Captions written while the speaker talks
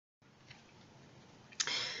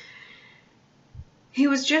He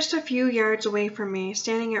was just a few yards away from me,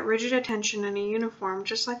 standing at rigid attention in a uniform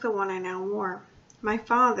just like the one I now wore. My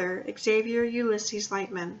father, Xavier Ulysses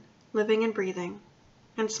Lightman, living and breathing,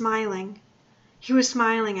 and smiling. He was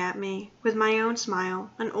smiling at me, with my own smile,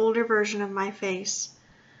 an older version of my face.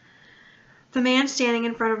 The man standing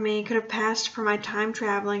in front of me could have passed for my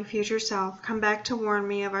time-traveling future self, come back to warn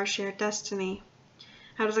me of our shared destiny.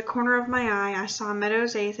 Out of the corner of my eye, I saw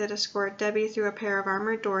Meadows' Athid escort Debbie through a pair of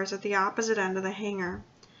armored doors at the opposite end of the hangar.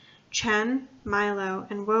 Chen, Milo,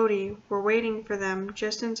 and Wody were waiting for them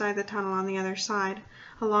just inside the tunnel on the other side,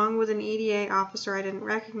 along with an EDA officer I didn't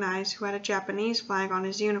recognize who had a Japanese flag on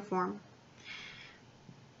his uniform.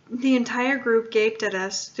 The entire group gaped at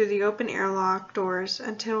us through the open airlock doors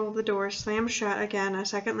until the doors slammed shut again a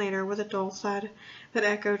second later with a dull thud that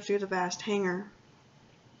echoed through the vast hangar.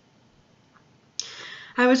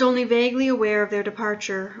 I was only vaguely aware of their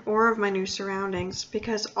departure or of my new surroundings,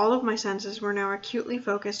 because all of my senses were now acutely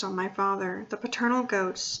focused on my father, the paternal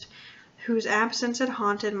ghost whose absence had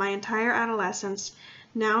haunted my entire adolescence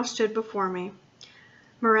now stood before me,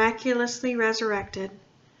 miraculously resurrected.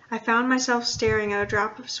 I found myself staring at a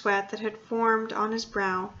drop of sweat that had formed on his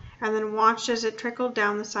brow, and then watched as it trickled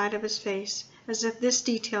down the side of his face, as if this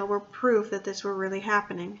detail were proof that this were really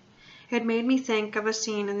happening. It made me think of a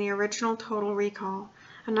scene in the original Total Recall,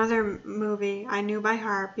 another movie I knew by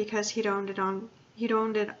heart because he'd owned it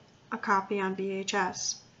a copy on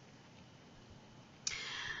VHS.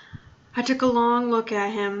 I took a long look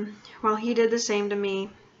at him, while he did the same to me.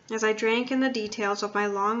 As I drank in the details of my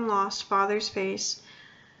long-lost father's face,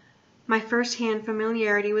 my first-hand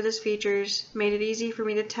familiarity with his features made it easy for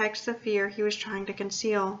me to detect the fear he was trying to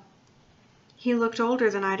conceal. He looked older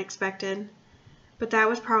than I'd expected, but that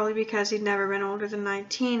was probably because he'd never been older than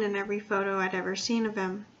 19 in every photo I'd ever seen of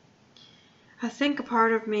him. I think a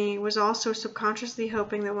part of me was also subconsciously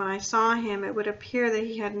hoping that when I saw him it would appear that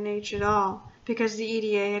he hadn't aged at all, because the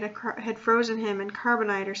EDA had frozen him in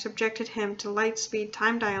carbonite or subjected him to light-speed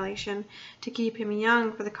time dilation to keep him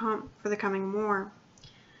young for the coming war.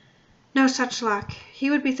 No such luck.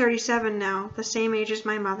 He would be 37 now, the same age as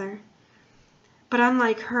my mother. But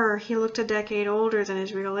unlike her, he looked a decade older than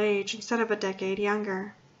his real age, instead of a decade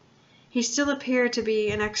younger. He still appeared to be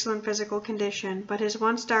in excellent physical condition, but his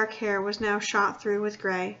once dark hair was now shot through with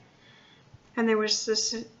gray, and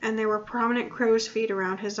there were prominent crow's feet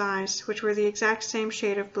around his eyes, which were the exact same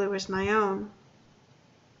shade of blue as my own.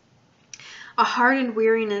 A hardened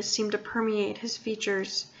weariness seemed to permeate his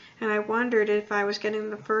features, and I wondered if I was getting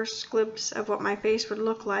the first glimpse of what my face would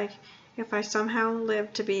look like if I somehow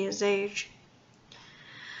lived to be his age.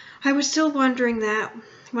 I was still wondering that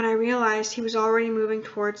when I realized he was already moving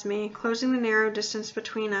towards me, closing the narrow distance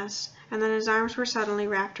between us, and then his arms were suddenly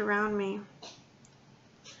wrapped around me.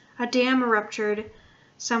 A dam ruptured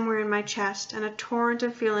somewhere in my chest, and a torrent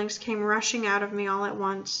of feelings came rushing out of me all at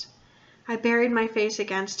once. I buried my face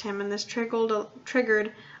against him, and this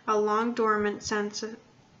triggered a long-dormant sense of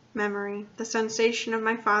memory, the sensation of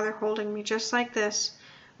my father holding me just like this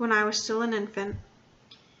when I was still an infant.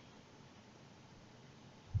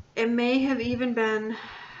 It may have even been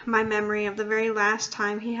my memory of the very last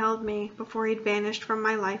time he held me before he'd vanished from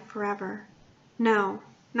my life forever. No,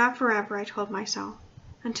 not forever, I told myself,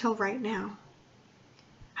 until right now.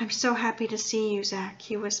 I'm so happy to see you, Zack,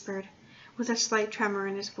 he whispered, with a slight tremor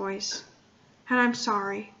in his voice. And I'm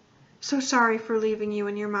sorry, so sorry for leaving you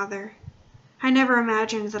and your mother. I never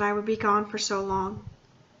imagined that I would be gone for so long.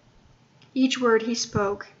 Each word he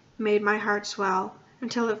spoke made my heart swell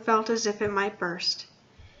until it felt as if it might burst.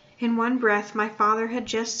 In one breath, my father had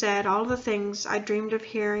just said all the things I dreamed of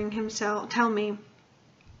hearing him tell me,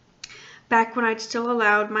 back when I'd still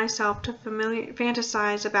allowed myself to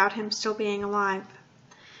fantasize about him still being alive,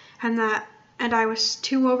 and I was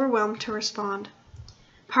too overwhelmed to respond.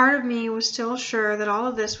 Part of me was still sure that all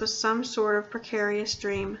of this was some sort of precarious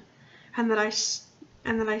dream, and that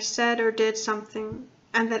if I said or did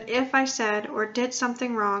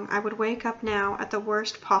something wrong, I would wake up now at the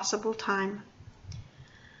worst possible time.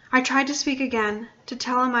 I tried to speak again, to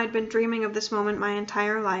tell him I'd been dreaming of this moment my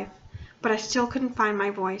entire life, but I still couldn't find my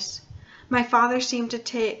voice. My father seemed to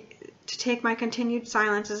take my continued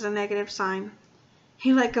silence as a negative sign.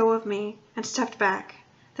 He let go of me and stepped back,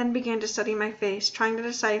 then began to study my face, trying to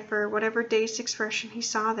decipher whatever dazed expression he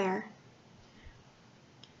saw there.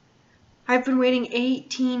 I've been waiting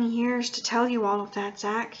 18 years to tell you all of that,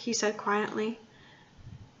 Zack, he said quietly.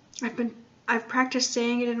 I've practiced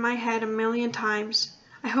saying it in my head 1,000,000 times.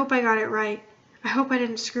 I hope I got it right. I hope I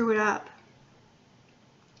didn't screw it up.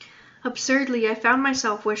 Absurdly, I found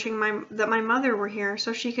myself wishing that my mother were here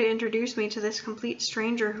so she could introduce me to this complete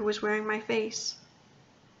stranger who was wearing my face.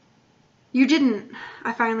 You didn't,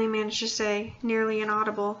 I finally managed to say, nearly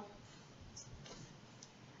inaudible.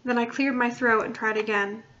 Then I cleared my throat and tried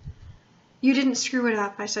again. You didn't screw it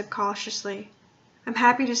up, I said cautiously. I'm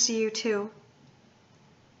happy to see you too.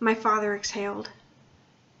 My father exhaled.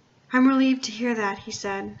 I'm relieved to hear that, he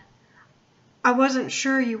said. I wasn't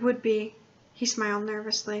sure you would be, he smiled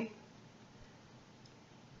nervously.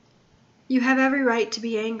 You have every right to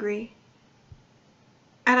be angry.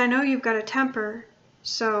 And I know you've got a temper,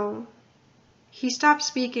 so... He stopped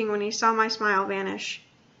speaking when he saw my smile vanish.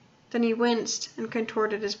 Then he winced and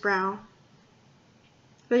contorted his brow.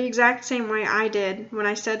 The exact same way I did when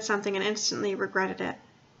I said something and instantly regretted it.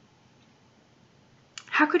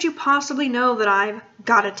 How could you possibly know that I've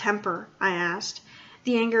got a temper? I asked,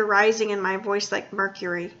 the anger rising in my voice like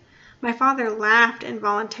mercury. My father laughed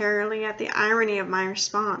involuntarily at the irony of my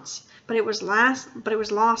response, but it was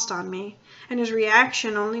lost on me, and his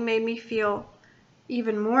reaction only made me feel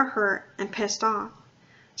even more hurt and pissed off.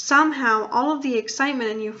 Somehow, all of the excitement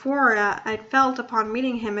and euphoria I'd felt upon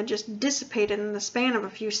meeting him had just dissipated in the span of a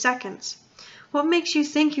few seconds. What makes you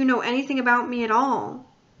think you know anything about me at all?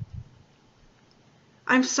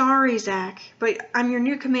 I'm sorry, Zack, but I'm your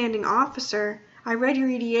new commanding officer. I read your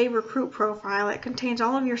EDA recruit profile. It contains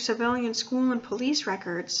all of your civilian school and police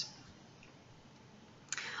records.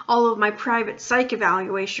 All of my private psych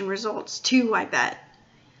evaluation results, too, I bet.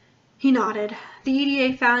 He nodded. The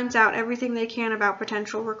EDA finds out everything they can about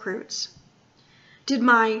potential recruits. Did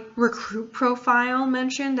my recruit profile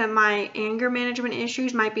mention that my anger management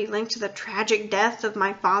issues might be linked to the tragic death of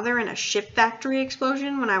my father in a ship factory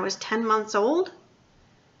explosion when I was 10 months old?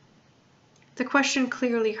 The question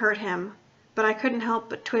clearly hurt him, but I couldn't help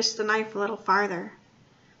but twist the knife a little farther.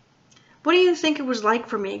 What do you think it was like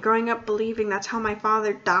for me growing up believing that's how my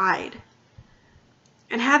father died?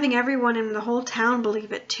 And having everyone in the whole town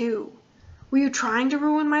believe it too. Were you trying to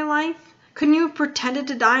ruin my life? Couldn't you have pretended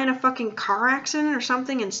to die in a fucking car accident or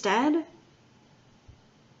something instead?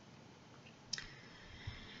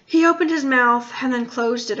 He opened his mouth and then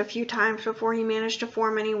closed it a few times before he managed to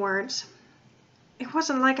form any words. It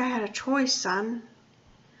wasn't like I had a choice, son.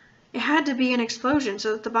 It had to be an explosion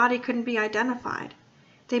so that the body couldn't be identified.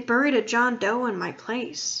 They buried a John Doe in my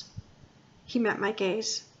place. He met my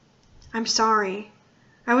gaze. I'm sorry.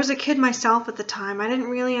 I was a kid myself at the time. I didn't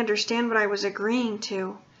really understand what I was agreeing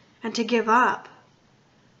to, and to give up.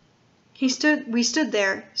 We stood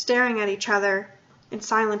there, staring at each other in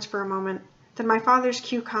silence for a moment. Then my father's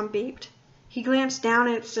Q-com beeped. He glanced down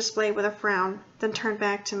at its display with a frown, then turned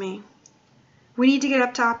back to me. We need to get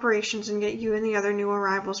up to operations and get you and the other new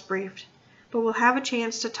arrivals briefed, but we'll have a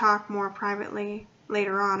chance to talk more privately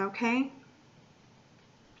later on, okay?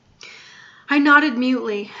 I nodded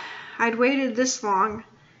mutely. I'd waited this long.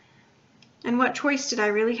 And what choice did I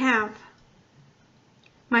really have?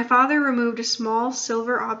 My father removed a small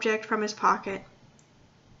silver object from his pocket.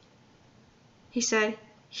 He said,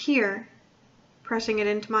 Here, pressing it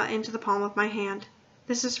into the palm of my hand.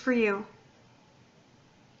 This is for you.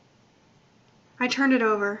 I turned it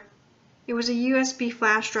over. It was a USB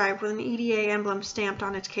flash drive with an EDA emblem stamped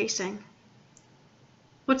on its casing.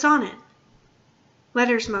 What's on it?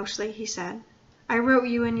 Letters mostly, he said. I wrote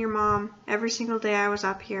you and your mom every single day I was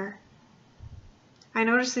up here. I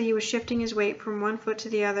noticed that he was shifting his weight from one foot to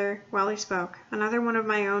the other while he spoke, another one of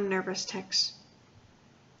my own nervous tics.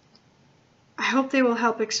 I hope they will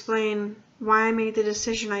help explain why I made the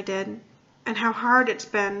decision I did, and how hard it's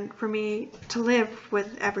been for me to live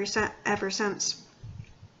with ever since.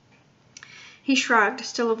 He shrugged,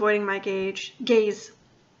 still avoiding my gaze.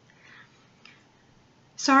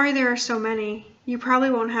 Sorry there are so many. You probably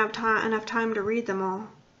won't have enough time to read them all.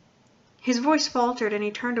 His voice faltered and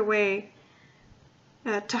he turned away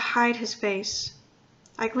to hide his face.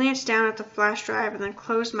 I glanced down at the flash drive and then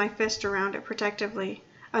closed my fist around it protectively,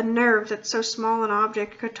 a nerve that so small an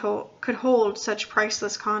object could hold such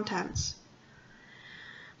priceless contents.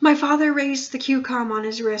 My father raised the Q-com on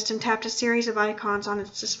his wrist and tapped a series of icons on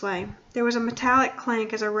its display. There was a metallic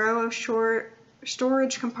clank as a row of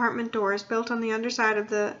storage compartment doors built on the underside of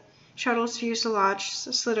the shuttle's fuselage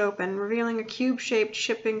slid open, revealing a cube-shaped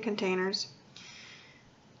shipping containers.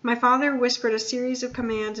 My father whispered a series of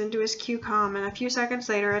commands into his Q-com, and a few seconds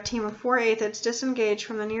later a team of 4 Aethids disengaged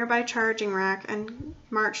from the nearby charging rack and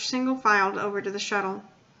marched single-filed over to the shuttle.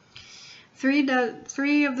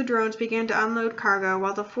 Three of the drones began to unload cargo,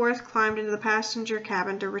 while the fourth climbed into the passenger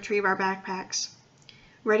cabin to retrieve our backpacks.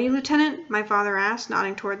 Ready, Lieutenant? My father asked,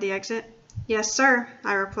 nodding toward the exit. Yes, sir,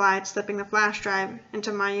 I replied, slipping the flash drive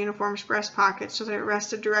into my uniform's breast pocket so that it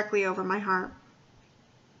rested directly over my heart.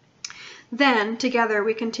 Then, together,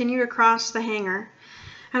 we continued across the hangar,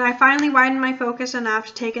 and I finally widened my focus enough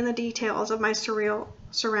to take in the details of my surreal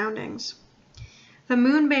surroundings. The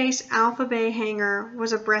moon base Alpha Bay hangar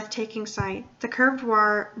was a breathtaking sight. The curved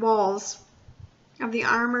walls of the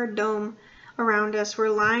armored dome around us were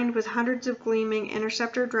lined with hundreds of gleaming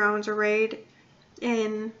interceptor drones arrayed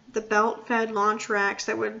in the belt-fed launch racks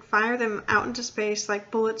that would fire them out into space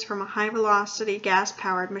like bullets from a high-velocity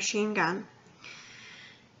gas-powered machine gun.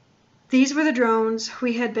 These were the drones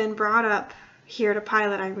we had been brought up here to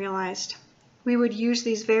pilot, I realized. We would use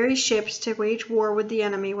these very ships to wage war with the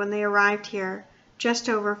enemy when they arrived here, just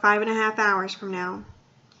over 5.5 hours from now.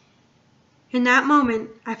 In that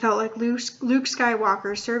moment, I felt like Luke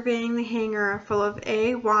Skywalker surveying the hangar full of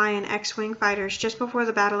A, Y, and X-Wing fighters just before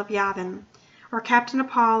the Battle of Yavin, or Captain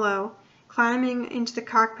Apollo climbing into the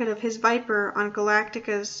cockpit of his Viper on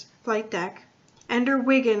Galactica's flight deck, Ender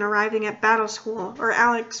Wiggin arriving at battle school, or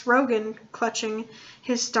Alex Rogan clutching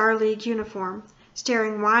his Star League uniform,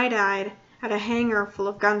 staring wide-eyed at a hangar full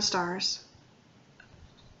of gun stars.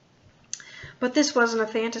 But this wasn't a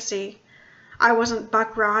fantasy. I wasn't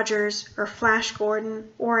Buck Rogers, or Flash Gordon,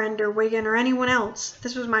 or Ender Wiggin, or anyone else.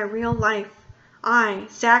 This was my real life. I,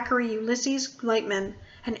 Zachary Ulysses Lightman,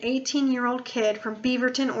 an 18-year-old kid from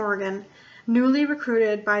Beaverton, Oregon, newly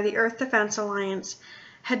recruited by the Earth Defense Alliance,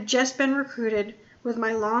 had just been recruited with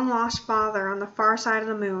my long-lost father on the far side of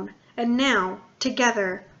the moon, and now,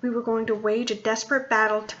 together, we were going to wage a desperate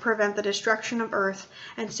battle to prevent the destruction of Earth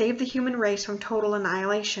and save the human race from total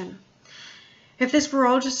annihilation. If this were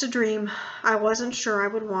all just a dream, I wasn't sure I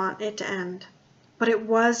would want it to end. But it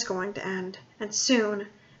was going to end, and soon,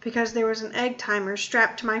 because there was an egg timer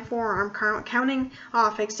strapped to my forearm counting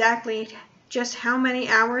off exactly just how many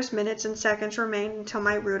hours, minutes, and seconds remained until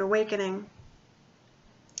my rude awakening.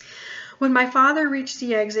 When my father reached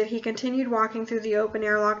the exit, he continued walking through the open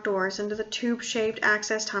airlock doors into the tube-shaped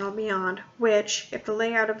access tunnel beyond, which, if the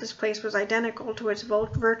layout of this place was identical to its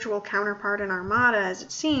virtual counterpart in Armada as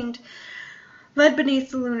it seemed, led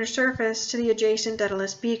beneath the lunar surface to the adjacent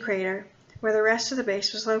Daedalus B crater, where the rest of the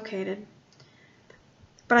base was located.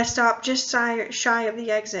 But I stopped just shy of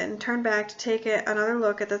the exit and turned back to take another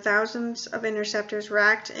look at the thousands of interceptors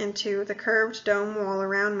racked into the curved dome wall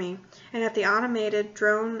around me, and at the automated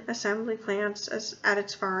drone assembly plants at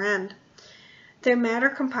its far end. Their matter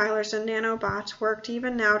compilers and nanobots worked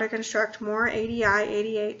even now to construct more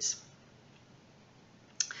ADI-88s,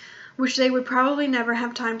 which they would probably never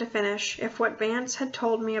have time to finish if what Vance had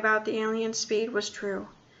told me about the alien speed was true.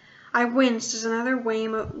 I winced as another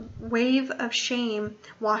wave of shame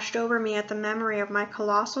washed over me at the memory of my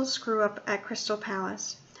colossal screw-up at Crystal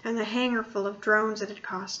Palace, and the hangar full of drones it had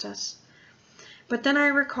cost us. But then I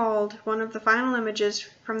recalled one of the final images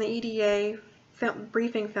from the EDA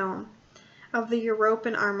briefing film of the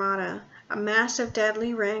European Armada, a massive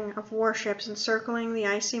deadly ring of warships encircling the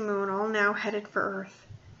icy moon, all now headed for Earth.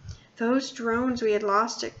 Those drones we had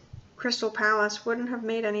lost at Crystal Palace wouldn't have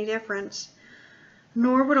made any difference,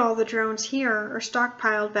 nor would all the drones here or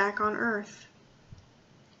stockpiled back on Earth.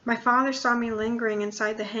 My father saw me lingering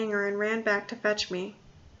inside the hangar and ran back to fetch me.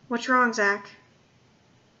 "What's wrong, Zack?"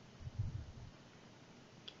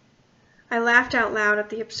 I laughed out loud at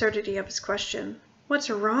the absurdity of his question. "What's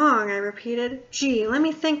wrong?" I repeated. "Gee, let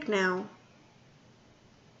me think now."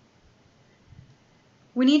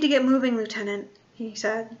 "We need to get moving, Lieutenant," he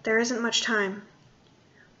said. "There isn't much time."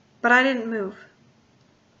 But I didn't move.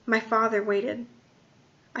 My father waited.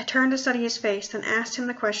 I turned to study his face, then asked him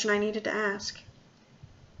the question I needed to ask.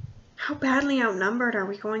 "How badly outnumbered are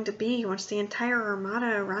we going to be once the entire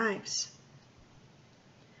Armada arrives?"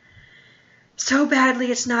 "So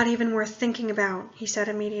badly it's not even worth thinking about," he said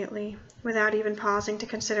immediately, without even pausing to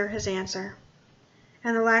consider his answer.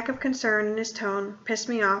 And the lack of concern in his tone pissed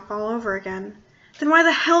me off all over again. "Then why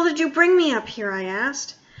the hell did you bring me up here?" I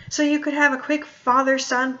asked. "So you could have a quick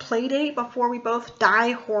father-son playdate before we both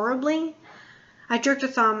die horribly?" I jerked a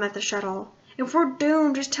thumb at the shuttle. "If we're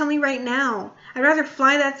doomed, just tell me right now. I'd rather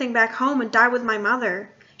fly that thing back home and die with my mother.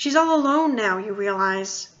 She's all alone now, you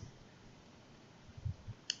realize."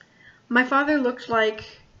 My father looked like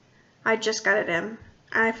I'd just got it in,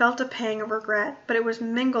 and I felt a pang of regret, but it was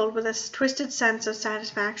mingled with a twisted sense of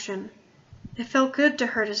satisfaction. It felt good to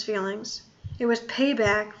hurt his feelings. It was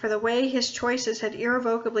payback for the way his choices had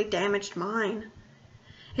irrevocably damaged mine.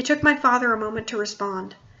 It took my father a moment to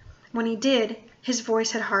respond. When he did, his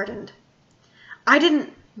voice had hardened. "I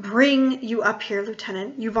didn't bring you up here,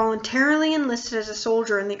 Lieutenant. You voluntarily enlisted as a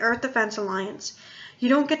soldier in the Earth Defense Alliance. You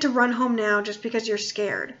don't get to run home now just because you're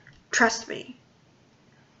scared. Trust me."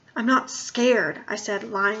 "I'm not scared," I said,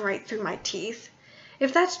 lying right through my teeth.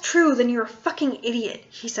 "If that's true, then you're a fucking idiot,"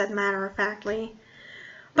 he said matter-of-factly.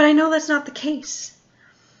 "But I know that's not the case.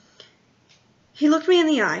 He looked me in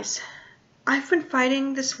the eyes. I've been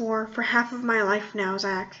fighting this war for half of my life now,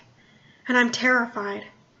 Zack, and I'm terrified.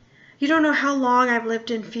 You don't know how long I've lived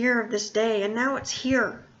in fear of this day, and now it's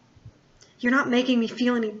here. You're not making me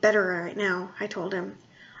feel any better right now, I told him.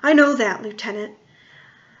 I know that, Lieutenant.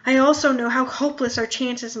 I also know how hopeless our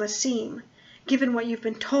chances must seem, given what you've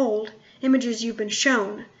been told, images you've been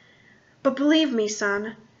shown. But believe me,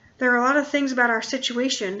 son, there are a lot of things about our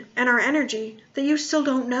situation and our energy that you still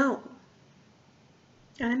don't know.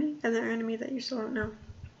 Enemy? Another enemy that you still don't know.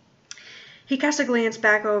 He cast a glance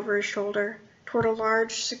back over his shoulder, toward a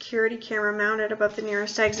large security camera mounted above the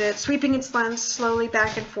nearest exit, sweeping its lens slowly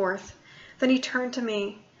back and forth. Then he turned to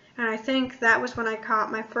me, and I think that was when I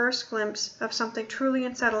caught my first glimpse of something truly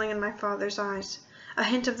unsettling in my father's eyes, a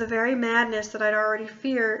hint of the very madness that I'd always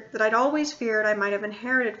feared I might have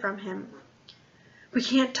inherited from him. We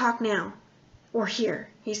can't talk now, or here,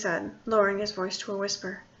 he said, lowering his voice to a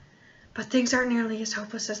whisper. But things aren't nearly as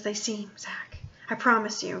hopeless as they seem, Zack. I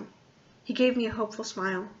promise you. He gave me a hopeful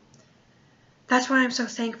smile. That's why I'm so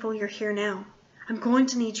thankful you're here now. I'm going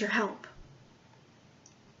to need your help.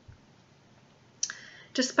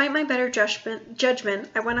 Despite my better judgment,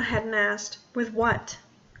 I went ahead and asked, with what?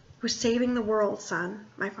 With saving the world, son,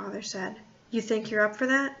 my father said. You think you're up for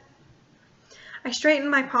that? I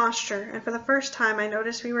straightened my posture, and for the first time I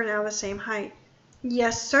noticed we were now the same height.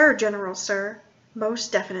 Yes, sir, General, sir.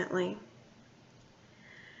 Most definitely.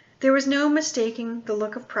 There was no mistaking the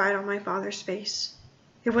look of pride on my father's face.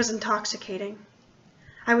 It was intoxicating.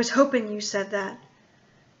 I was hoping you said that,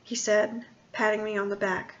 he said, patting me on the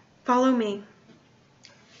back. Follow me.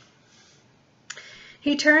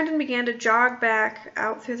 He turned and began to jog back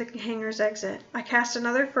out through the hangar's exit. I cast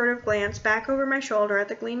another furtive glance back over my shoulder at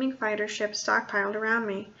the gleaming fighter ships stockpiled around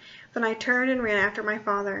me. Then I turned and ran after my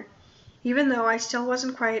father, even though I still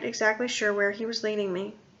wasn't quite exactly sure where he was leading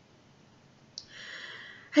me.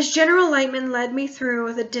 As General Lightman led me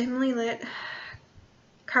through the dimly lit,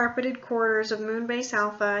 carpeted corridors of Moonbase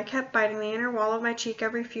Alpha, I kept biting the inner wall of my cheek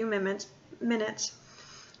every few minutes,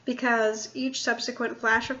 because each subsequent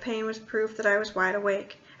flash of pain was proof that I was wide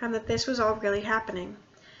awake, and that this was all really happening.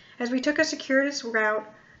 As we took a circuitous route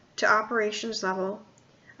to operations level,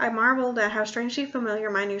 I marveled at how strangely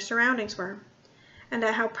familiar my new surroundings were, and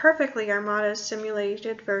at how perfectly Armada's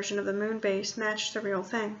simulated version of the moon base matched the real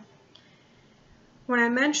thing. When I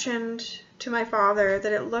mentioned to my father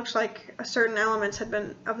that it looked like certain elements of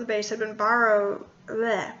the base had been borrowed,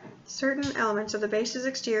 certain elements of the base's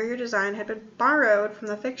exterior design had been borrowed from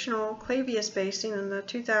the fictional Clavius base seen in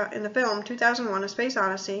the film 2001: A Space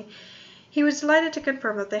Odyssey, he was delighted to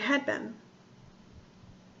confirm that they had been.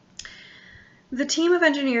 The team of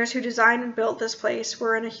engineers who designed and built this place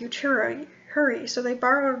were in a huge hurry, so they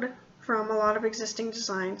borrowed from a lot of existing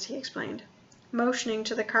designs, he explained, motioning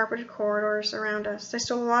to the carpeted corridors around us. They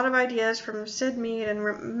stole a lot of ideas from Sid Mead and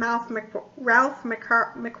Ralph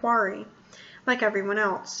McQuarrie, like everyone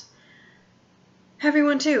else.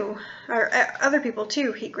 Other people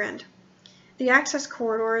too, he grinned. The access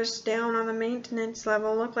corridors down on the maintenance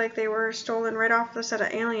level looked like they were stolen right off the set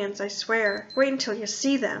of Aliens, I swear. Wait until you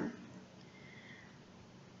see them.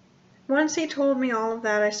 Once he told me all of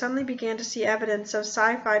that, I suddenly began to see evidence of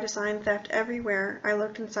sci-fi design theft everywhere I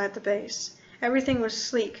looked inside the base. Everything was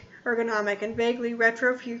sleek, ergonomic, and vaguely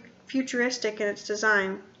retro-futuristic in its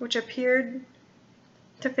design, which appeared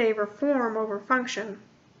to favor form over function.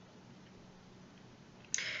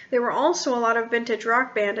 There were also a lot of vintage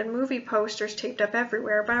rock band and movie posters taped up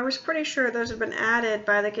everywhere, but I was pretty sure those had been added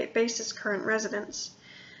by the base's current residents,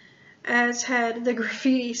 as had the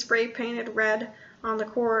graffiti spray-painted red on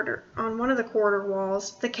one of the corridor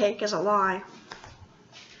walls, "The cake is a lie."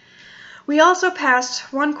 We also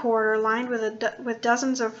passed one corridor lined with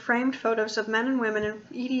dozens of framed photos of men and women in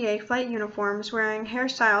EDA flight uniforms wearing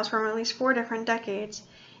hairstyles from at least 4 different decades.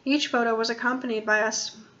 Each photo was accompanied by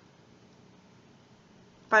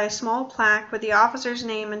a small plaque with the officer's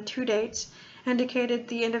name and 2 dates, indicated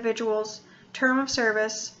the individual's term of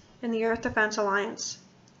service in the Earth Defense Alliance.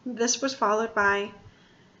 This was followed by,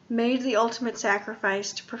 "Made the ultimate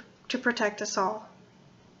sacrifice to protect us all."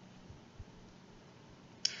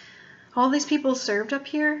 All these people served up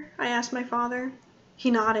here? I asked my father.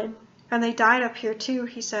 He nodded. And they died up here too,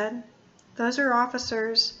 he said. Those are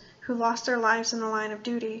officers who lost their lives in the line of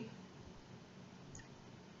duty.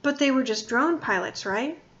 But they were just drone pilots,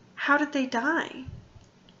 right? How did they die?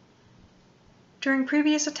 During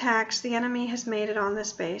previous attacks, the enemy has made on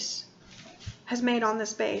this base,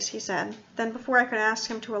 he said. Then before I could ask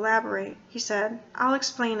him to elaborate, he said, "I'll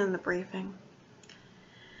explain in the briefing."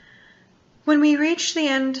 When we reached the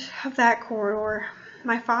end of that corridor,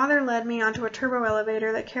 my father led me onto a turbo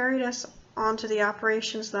elevator that carried us onto the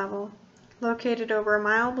operations level, located over a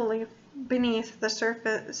mile beneath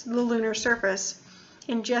the lunar surface,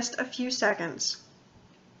 in just a few seconds.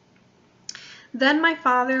 Then my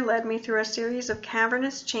father led me through a series of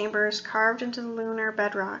cavernous chambers carved into the lunar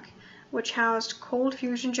bedrock, which housed cold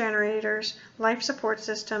fusion generators, life support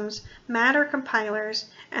systems, matter compilers,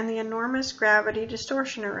 and the enormous gravity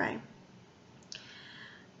distortion array.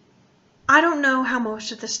 I don't know how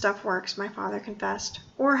most of this stuff works, my father confessed,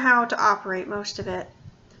 or how to operate most of it,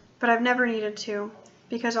 but I've never needed to,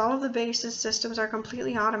 because all of the base's systems are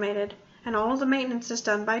completely automated, and all of the maintenance is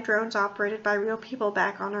done by drones operated by real people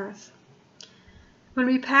back on Earth. When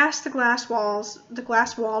we passed the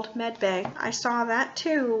glass-walled med bay, I saw that,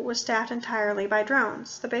 too, was staffed entirely by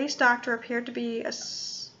drones. The base doctor appeared to be a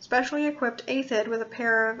specially equipped aphid with a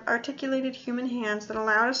pair of articulated human hands that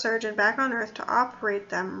allowed a surgeon back on Earth to operate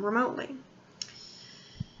them remotely.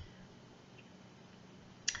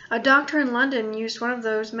 A doctor in London used one of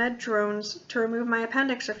those med drones to remove my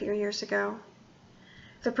appendix a few years ago.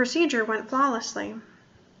 The procedure went flawlessly.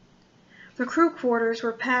 The crew quarters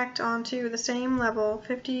were packed onto the same level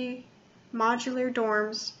 50 modular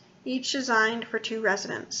dorms, each designed for 2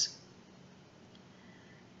 residents.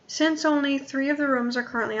 Since only 3 of the rooms are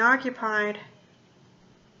currently occupied,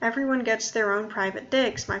 everyone gets their own private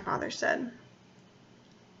digs, my father said.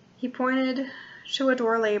 He pointed to a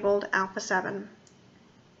door labeled Alpha 7.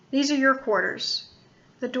 These are your quarters.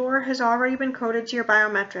 The door has already been coded to your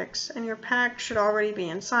biometrics, and your pack should already be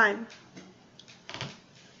inside.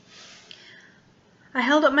 I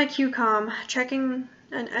held up my QCOM,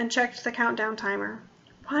 and checked the countdown timer.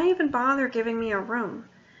 Why even bother giving me a room?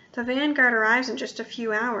 The Vanguard arrives in just a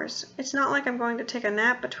few hours. It's not like I'm going to take a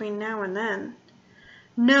nap between now and then.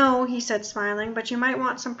 No, he said, smiling, but you might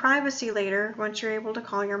want some privacy later once you're able to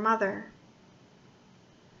call your mother.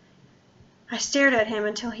 I stared at him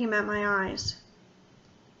until he met my eyes.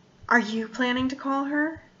 Are you planning to call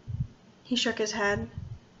her? He shook his head.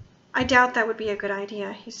 I doubt that would be a good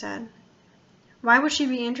idea, he said. Why would she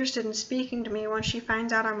be interested in speaking to me once she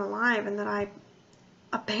finds out I'm alive and that I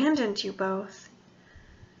abandoned you both?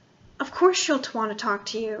 Of course she'll want to talk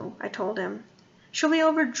to you, I told him. She'll be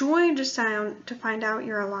overjoyed to find out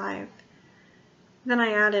you're alive. Then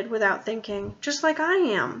I added, without thinking, just like I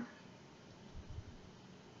am.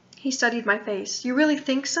 He studied my face. You really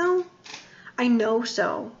think so? I know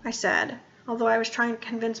so, I said, although I was trying to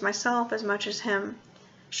convince myself as much as him.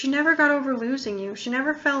 She never got over losing you. She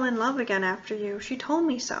never fell in love again after you. She told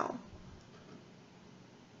me so.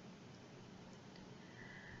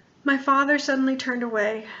 My father suddenly turned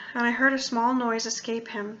away, and I heard a small noise escape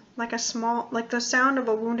him, like the sound of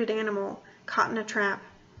a wounded animal caught in a trap.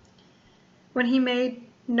 When he made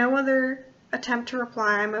no other attempt to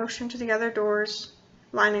reply, I motioned to the other doors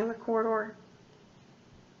lining the corridor.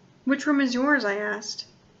 Which room is yours? I asked.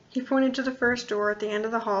 He pointed to the first door at the end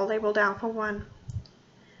of the hall labeled Alpha 1.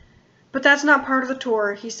 But that's not part of the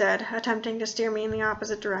tour, he said, attempting to steer me in the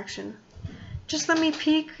opposite direction. Just let me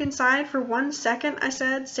peek inside for 1 second, I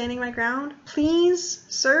said, standing my ground. Please,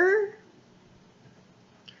 sir?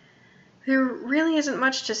 There really isn't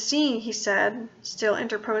much to see, he said, still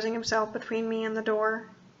interposing himself between me and the door.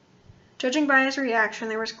 Judging by his reaction,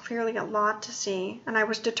 there was clearly a lot to see, and I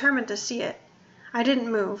was determined to see it. I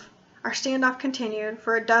didn't move. Our standoff continued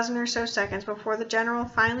for a dozen or so seconds before the general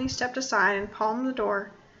finally stepped aside and palmed the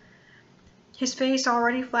door, his face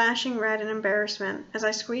already flashing red in embarrassment as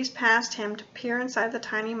I squeezed past him to peer inside the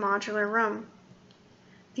tiny modular room.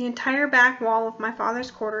 The entire back wall of my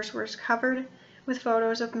father's quarters was covered with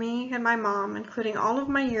photos of me and my mom, including all of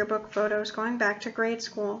my yearbook photos going back to grade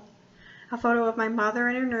school. A photo of my mother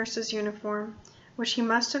in her nurse's uniform, which he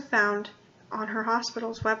must have found on her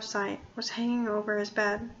hospital's website, was hanging over his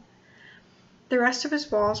bed. The rest of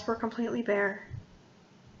his walls were completely bare.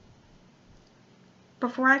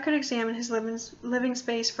 Before I could examine his living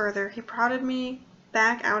space further, he prodded me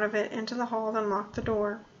back out of it into the hall and locked the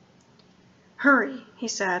door. Hurry, he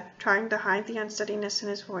said, trying to hide the unsteadiness in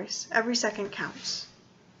his voice. Every second counts.